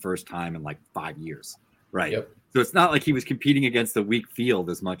draft for the first time in like 5 years. Right. Yep. So it's not like he was competing against the weak field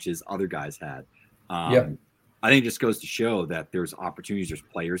as much as other guys had. I think it just goes to show that there's opportunities, there's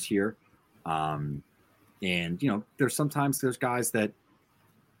players here. And there's guys that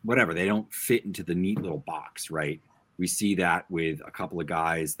they don't fit into the neat little box, right? We see that with a couple of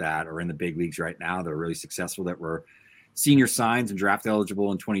guys that are in the big leagues right now that are really successful, that were senior signs and draft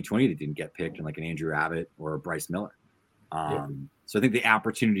eligible in 2020 that didn't get picked, in like an Andrew Abbott or a Bryce Miller. So I think the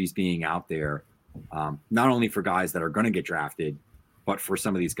opportunities being out there, not only for guys that are going to get drafted, but for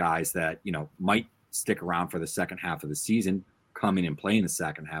some of these guys that, might stick around for the second half of the season, come in and play in the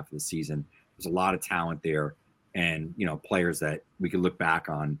second half of the season. There's a lot of talent there, and, players that we could look back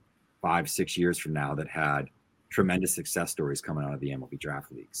on 5-6 years from now that had tremendous success stories coming out of the MLB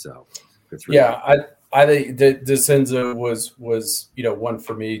Draft League. So it's really I think DeCenzo was one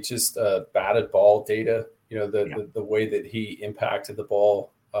for me, just batted ball data, the way that he impacted the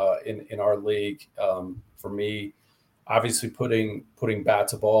ball in our league. For me, obviously putting bat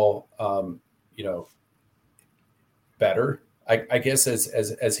to ball, better, I guess,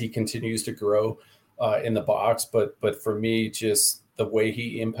 as he continues to grow in the box. But for me, just the way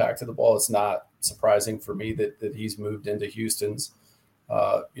he impacted the ball, it's not surprising for me that he's moved into Houston's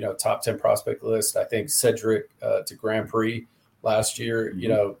top 10 prospect list. I think Cedric to Grand Prix last year,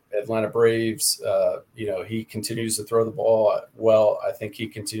 Atlanta Braves, he continues to throw the ball well. I think he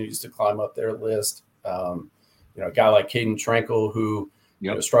continues to climb up their list. A guy like Caden Tranquil, who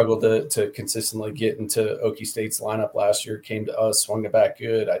struggled to consistently get into Okie State's lineup last year, came to us, swung the bat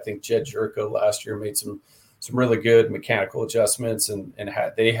good. I think Jed Jerko last year made some really good mechanical adjustments, and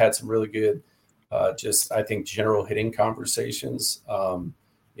they had some really good I think general hitting conversations.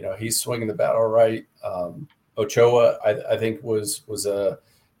 He's swinging the bat all right. Ochoa, I think was a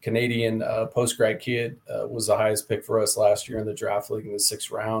Canadian post-grad kid, was the highest pick for us last year in the draft league in the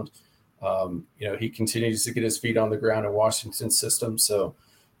 6th round. He continues to get his feet on the ground in Washington's system. So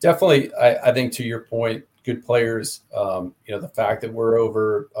definitely, I think, to your point, good players. The fact that we're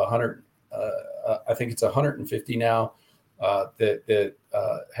over 100, I think it's 150 now that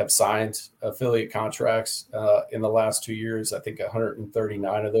have signed affiliate contracts in the last 2 years. I think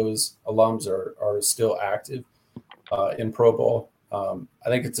 139 of those alums are still active in pro ball. I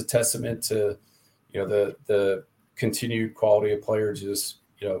think it's a testament to the continued quality of players just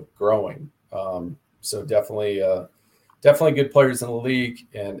growing. So definitely good players in the league,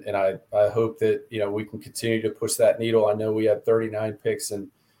 and I hope that we can continue to push that needle. I know we had 39 picks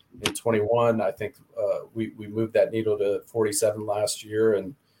in 21. I think we moved that needle to 47 last year,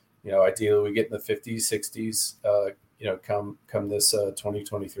 and ideally we get in the 50s, 60s. Come this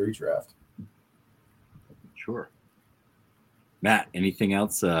 2023 draft. Sure. Matt, anything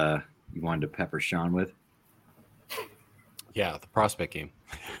else you wanted to pepper Sean with? Yeah, the prospect game.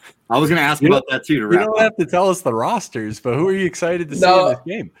 I was going to ask about that too. You don't have to tell us the rosters, but who are you excited to see in this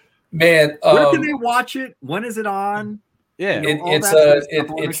game? Man, where can they watch it? When is it on? Yeah,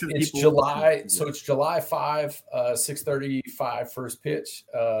 it's July. So it's July 5, 6:35 first pitch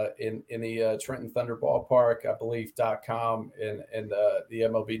in the Trenton Thunder Ballpark, I believe. .com and the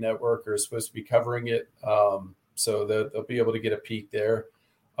MLB Network are supposed to be covering it, so they'll be able to get a peek there.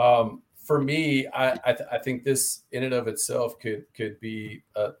 For me, I think this in and of itself could be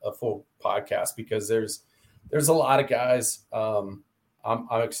a full podcast, because there's a lot of guys I'm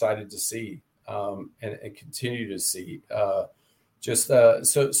excited to see. And continue to see.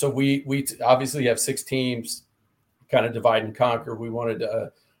 So we obviously have 6 teams, kind of divide and conquer. We wanted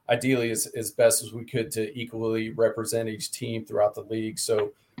to ideally as best as we could to equally represent each team throughout the league.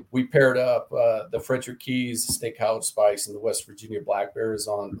 So we paired up the Frederick Keys, the State College Spikes, and the West Virginia Black Bears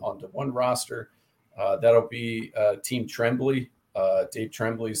onto one roster. That'll be Team Tremblay. Dave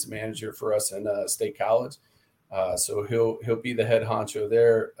Tremblay is the manager for us in State College. So he'll be the head honcho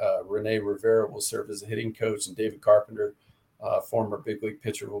there. Rene Rivera will serve as a hitting coach, and David Carpenter, former big league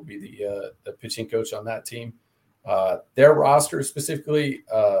pitcher, will be the pitching coach on that team. Their roster specifically,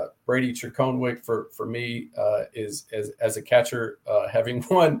 Brady Treconwick for me is as a catcher, having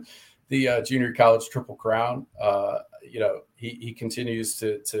won the junior college Triple Crown. he continues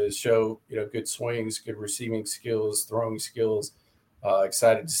to show, good swings, good receiving skills, throwing skills.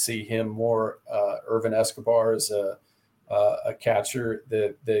 Excited to see him more. Irvin Escobar is a catcher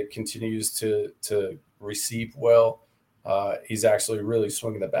that continues to receive well. He's actually really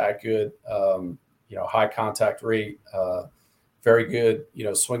swinging the bat good. High contact rate, very good.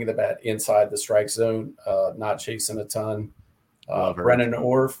 Swinging the bat inside the strike zone, not chasing a ton. Brennan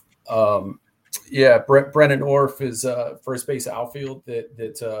Orff. Brennan Orff is first base outfield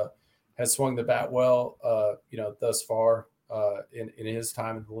that has swung the bat well, thus far in his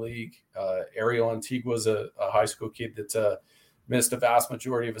time in the league. Ariel Antigua is a high school kid that missed a vast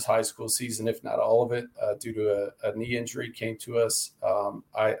majority of his high school season, if not all of it, due to a knee injury. Came to us.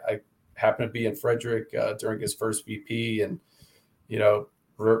 I happened to be in Frederick during his first BP, and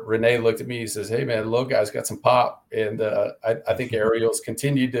Renee looked at me. He says, "Hey man, the little guy's got some pop," and I think Ariel's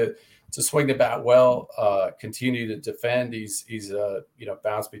continued to swing the bat well, continue to defend. He's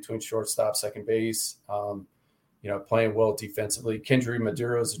bounced between shortstop, second base. Playing well defensively. Kendry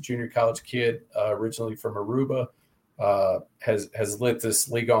Maduro is a junior college kid, originally from Aruba, has lit this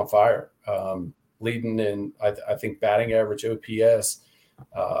league on fire, leading in, I think, batting average, OPS.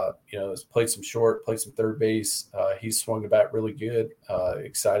 Has played some short, played some third base. He's swung the bat really good.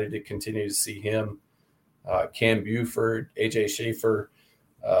 Excited to continue to see him. Cam Buford, AJ Shaver,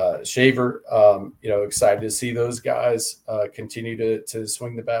 excited to see those guys continue to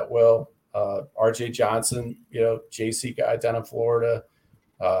swing the bat well. RJ Johnson, JC guy down in Florida,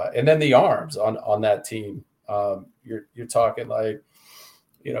 and then the arms on that team. You're talking like,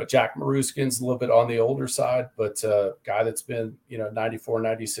 Jack Maruskin's a little bit on the older side, but guy that's been, 94,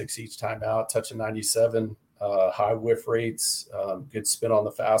 96 each time out, touching 97, high whiff rates, good spin on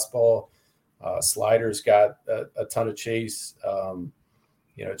the fastball. Sliders got a ton of chase.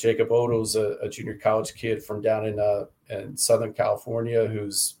 Jacob Odo's a junior college kid from down in Southern California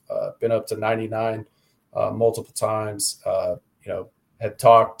who's been up to 99 multiple times. Had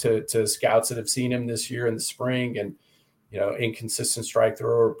talked to scouts that have seen him this year in the spring, and inconsistent strike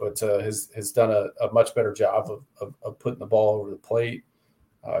thrower, but has done a much better job of putting the ball over the plate.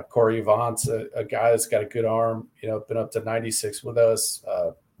 Corey Avant's a guy that's got a good arm. Been up to 96 with us.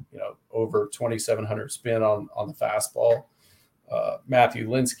 Over 2,700 spin on the fastball. Matthew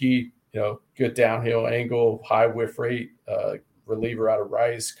Linsky, good downhill angle, high whiff rate, reliever out of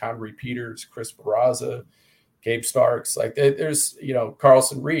Rice. Connery Peters, Chris Barraza, Gabe Starks. Like there's,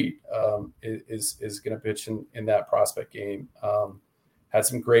 Carlson Reed is going to pitch in that prospect game. Had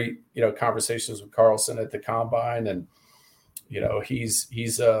some great, conversations with Carlson at the combine, and he's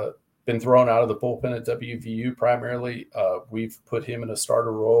been thrown out of the bullpen at WVU primarily. We've put him in a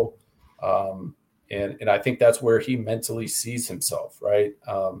starter role. And I think that's where he mentally sees himself, right?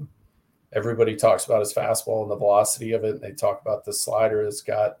 Everybody talks about his fastball and the velocity of it. And they talk about the slider that's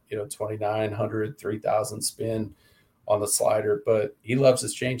got, 2,900, 3,000 spin on the slider, but he loves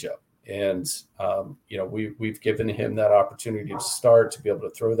his changeup. And, we've given him that opportunity to start, to be able to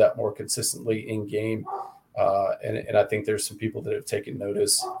throw that more consistently in game. And I think there's some people that have taken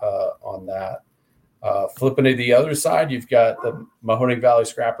notice on that. Flipping to the other side, you've got the Mahoning Valley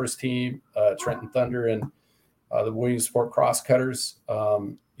Scrappers team, Trenton Thunder, and the Williamsport Crosscutters.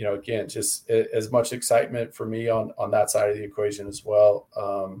 Again, just as much excitement for me on that side of the equation as well.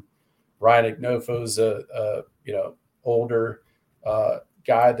 Ryan Ignofo's a older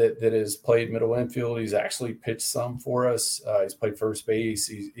guy that has played middle infield. He's actually pitched some for us. He's played first base.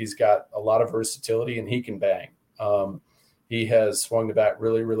 He's got a lot of versatility, and he can bang. He has swung the bat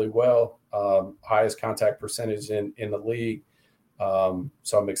really, really well. Highest contact percentage in the league.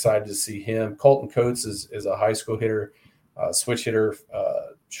 So I'm excited to see him. Colton Coates is a high school hitter, switch hitter,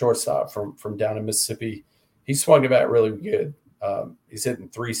 shortstop from down in Mississippi. He swung the bat really good. He's hitting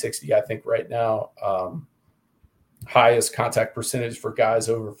 360, I think, right now. Highest contact percentage for guys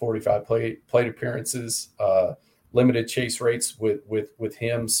over 45 plate appearances. Limited chase rates with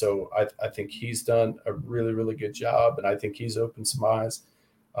him. So I think he's done a really, really good job, and I think he's opened some eyes.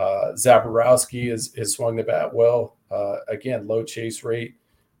 Zaborowski has swung the bat well. Again, low chase rate,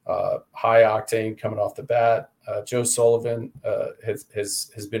 high octane coming off the bat. Joe Sullivan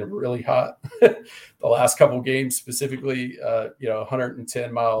has been really hot the last couple of games, specifically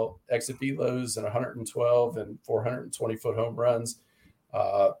 110 mile exit velos and 112 and 420 foot home runs.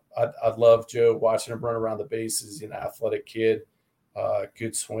 I love Joe, watching him run around the bases. He's an athletic kid,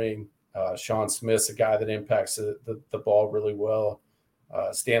 good swing. Sean Smith's a guy that impacts the ball really well.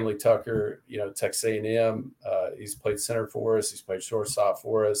 Stanley Tucker, Texas A&M, he's played center for us. He's played shortstop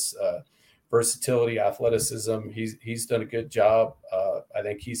for us. Versatility, athleticism. He's done a good job. I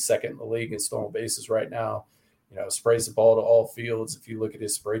think he's second in the league in stolen bases right now. sprays the ball to all fields. If you look at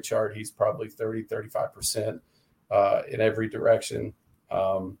his spray chart, he's probably 35% in every direction.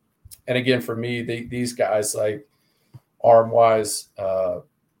 And again, for me, these guys, like arm-wise,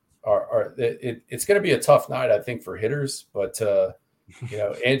 it's going to be a tough night, I think, for hitters. But,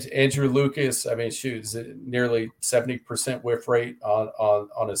 Andrew Lucas, I mean, shoot, nearly 70% whiff rate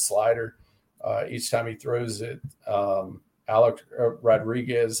on his slider each time he throws it. Alec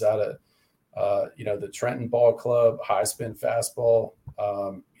Rodriguez out of the Trenton Ball Club, high spin fastball,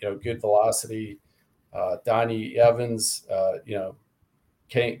 good velocity. Donnie Evans,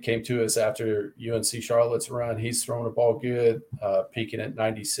 came to us after UNC Charlotte's run. He's throwing the ball good, peaking at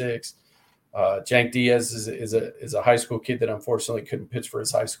 96. Jank Diaz is a high school kid that unfortunately couldn't pitch for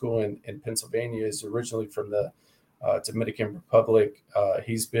his high school in Pennsylvania. He's originally from the Dominican Republic.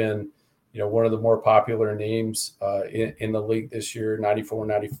 He's been, one of the more popular names in the league this year, 94,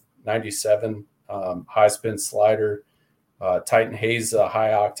 97, high spin slider. Titan Hayes, a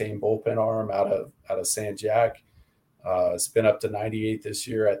high octane bullpen arm out of San Jack. It's been up to 98 this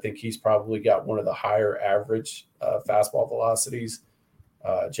year. I think he's probably got one of the higher average fastball velocities.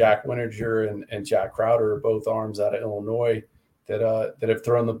 Jack Winterger and Jack Crowder are both arms out of Illinois that have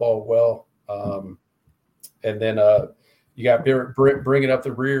thrown the ball well. And then you got bringing up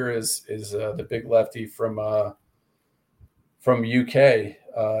the rear is the big lefty from UK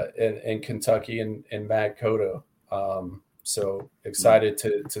and Kentucky and Matt Cotto. So excited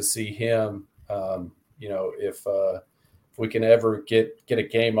to see him. If we can ever get a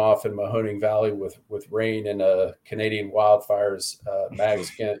game off in Mahoning Valley with rain and Canadian wildfires,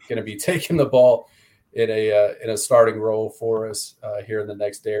 Mag's going to be taking the ball in a starting role for us here in the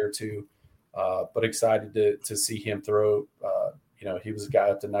next day or two. But excited to see him throw. He was a guy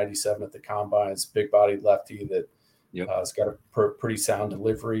up to 97 at the combines, big-bodied lefty that has got a pretty sound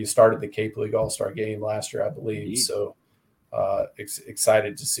delivery. He started the Cape League All-Star game last year, I believe. Indeed. So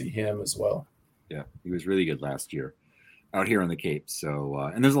excited to see him as well. Yeah, he was really good last year out here on the Cape. So,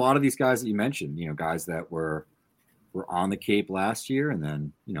 and there's a lot of these guys that you mentioned, guys that were on the Cape last year and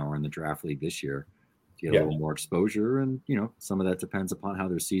then, are in the draft league this year to get a little more exposure. And, some of that depends upon how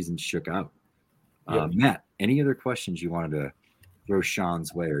their season shook out. Matt, any other questions you wanted to throw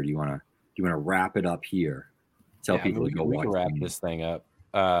Sean's way, or do you want to wrap it up here? Tell people to go watch. We can wrap this thing up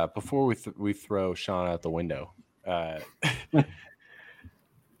before we throw Sean out the window.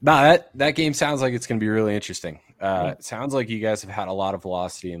 That game sounds like it's going to be really interesting. It sounds like you guys have had a lot of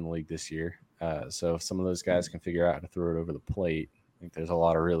velocity in the league this year. So if some of those guys can figure out how to throw it over the plate, I think there's a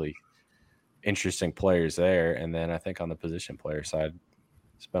lot of really interesting players there. And then I think on the position player side,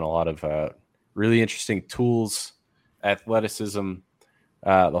 it's been a lot of really interesting tools, athleticism,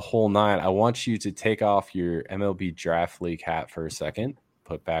 the whole nine. I want you to take off your MLB Draft League hat for a second,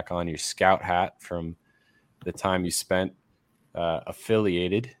 put back on your scout hat from the time you spent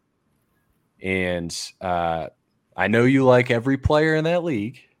affiliated. And I know you like every player in that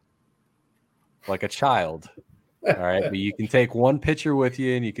league like a child. All right. But you can take one pitcher with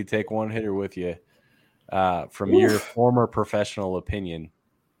you and you can take one hitter with you from your former professional opinion.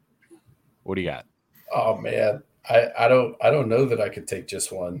 What do you got? Oh man. I don't know that I could take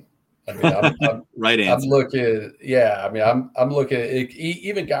just one. I mean, I'm right answer. I'm looking. Yeah. I mean, I'm looking at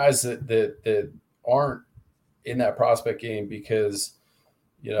even guys that aren't in that prospect game because,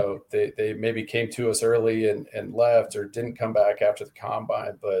 they maybe came to us early and left or didn't come back after the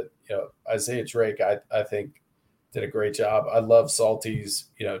combine. But, Isaiah Drake, I think did a great job. I love Salty's,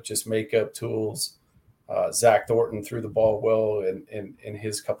 just makeup tools. Zach Thornton threw the ball well in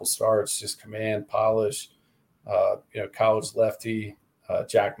his couple starts, just command, polish, college lefty.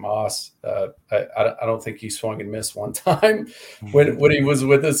 Jack Moss. I don't think he swung and missed one time when he was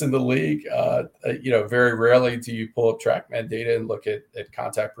with us in the league. Very rarely do you pull up TrackMan data and look at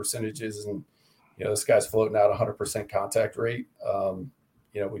contact percentages, and this guy's floating out 100% contact rate.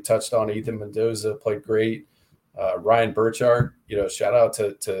 We touched on Ethan Mendoza, played great. Ryan Burchard, shout out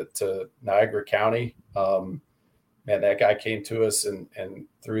to Niagara County. Man, that guy came to us and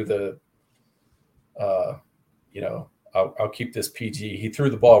threw the I'll keep this PG. He threw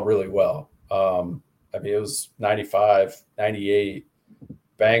the ball really well. It was 95, 98,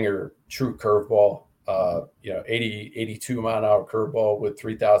 banger, true curveball, 82 mile an hour curveball with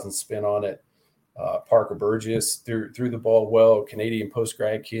 3,000 spin on it. Parker Burgess threw the ball well. Canadian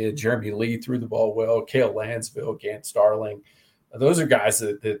post-grad kid. Jeremy Lee threw the ball well. Cale Lansville, Gant Starling. Those are guys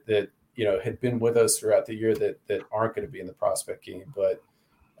that had been with us throughout the year that aren't going to be in the prospect game. But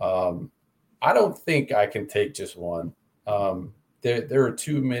I don't think I can take just one. There are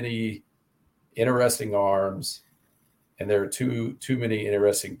too many interesting arms, and there are too many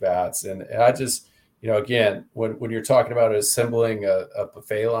interesting bats. And I just, again, when you're talking about assembling a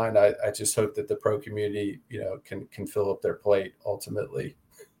buffet line, I just hope that the pro community, can fill up their plate ultimately.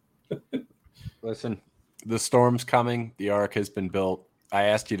 Listen, the storm's coming. The ark has been built. I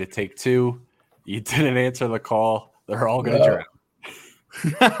asked you to take 2. You didn't answer the call. They're all going to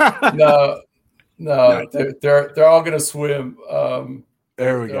drown. No, they're all going to swim.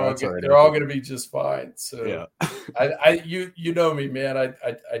 There we go. They're all going to be just fine. So yeah. you know me, man.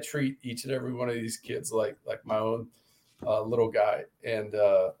 I treat each and every one of these kids like my own little guy, and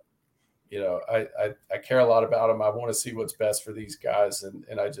I care a lot about them. I want to see what's best for these guys,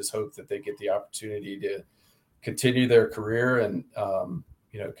 and I just hope that they get the opportunity to continue their career and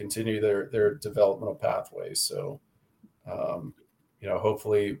continue their developmental pathways. So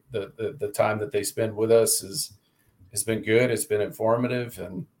hopefully the time that they spend with us has been good. It's been informative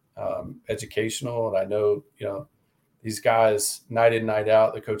and educational. And I know, these guys night in, night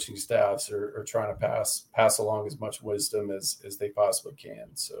out, the coaching staffs are trying to pass along as much wisdom as they possibly can.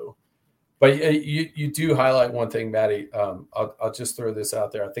 So, but you do highlight one thing, Maddie. I'll just throw this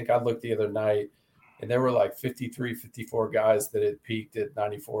out there. I think I looked the other night and there were like 53, 54 guys that had peaked at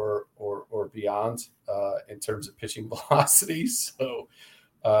 94 or beyond in terms of pitching velocity. So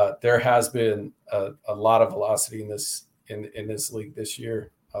there has been a lot of velocity in this league this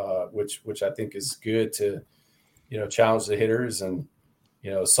year, which I think is good to, challenge the hitters. And,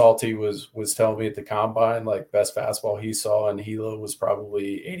 Salty was telling me at the combine, like best fastball he saw in Hilo was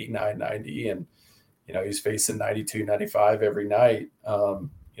probably 89, 90. And, he's facing 92, 95 every night.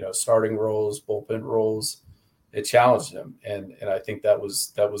 Starting roles, bullpen roles, it challenged him. And I think that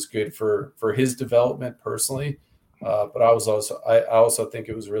was good for his development personally. But I also think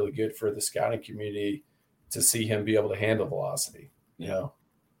it was really good for the scouting community to see him be able to handle velocity,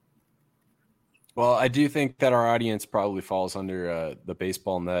 Well, I do think that our audience probably falls under the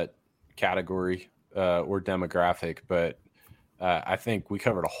baseball nut category or demographic, but I think we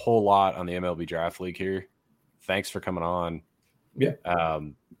covered a whole lot on the MLB Draft League here. Thanks for coming on. Yeah.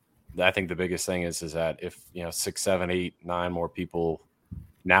 I think the biggest thing is that if 6, 7, 8, 9 more people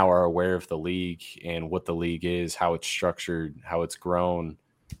now are aware of the league and what the league is, how it's structured, how it's grown,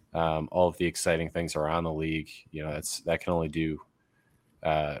 all of the exciting things around the league, that can only do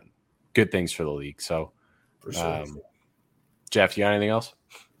good things for the league. So, for sure. Jeff, you got anything else?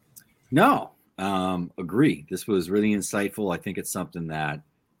 No, agree. This was really insightful. I think it's something that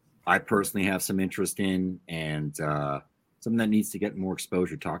I personally have some interest in, and something that needs to get more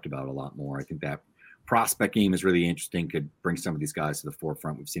exposure, talked about a lot more. I think that prospect game is really interesting, could bring some of these guys to the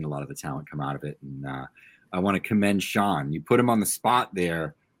forefront. We've seen a lot of the talent come out of it. And I want to commend Sean. You put him on the spot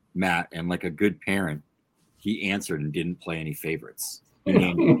there, Matt, and like a good parent, he answered and didn't play any favorites. He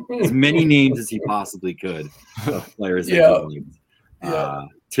named as many names as he possibly could of players that he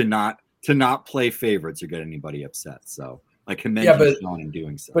named. To not play favorites or get anybody upset. So I commend Sean in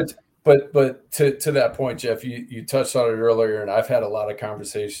doing so. But to that point, Jeff, you touched on it earlier, and I've had a lot of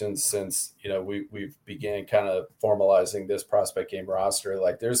conversations since we've began kind of formalizing this prospect game roster.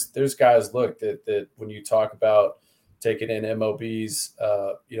 Like there's guys that when you talk about taking in MLB's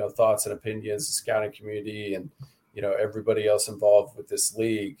thoughts and opinions, the scouting community, and everybody else involved with this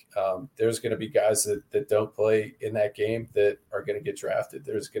league, there's going to be guys that don't play in that game that are going to get drafted.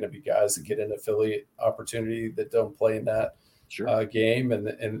 There's going to be guys that get an affiliate opportunity that don't play in that game.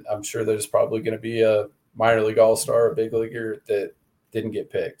 And I'm sure there's probably going to be a minor league all-star, a big leaguer that didn't get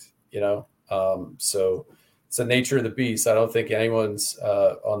picked, so it's the nature of the beast. I don't think anyone's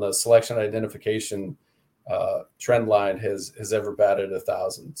on the selection identification trend line has ever batted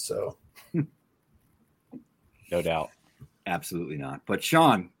 1,000. So no doubt. Absolutely not. But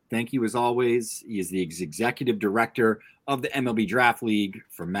Sean, thank you as always. He is the executive director of the MLB Draft League.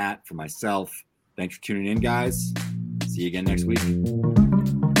 For Matt, for myself, thanks for tuning in, guys. See you again next week.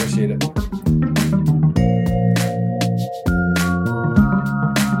 Appreciate it.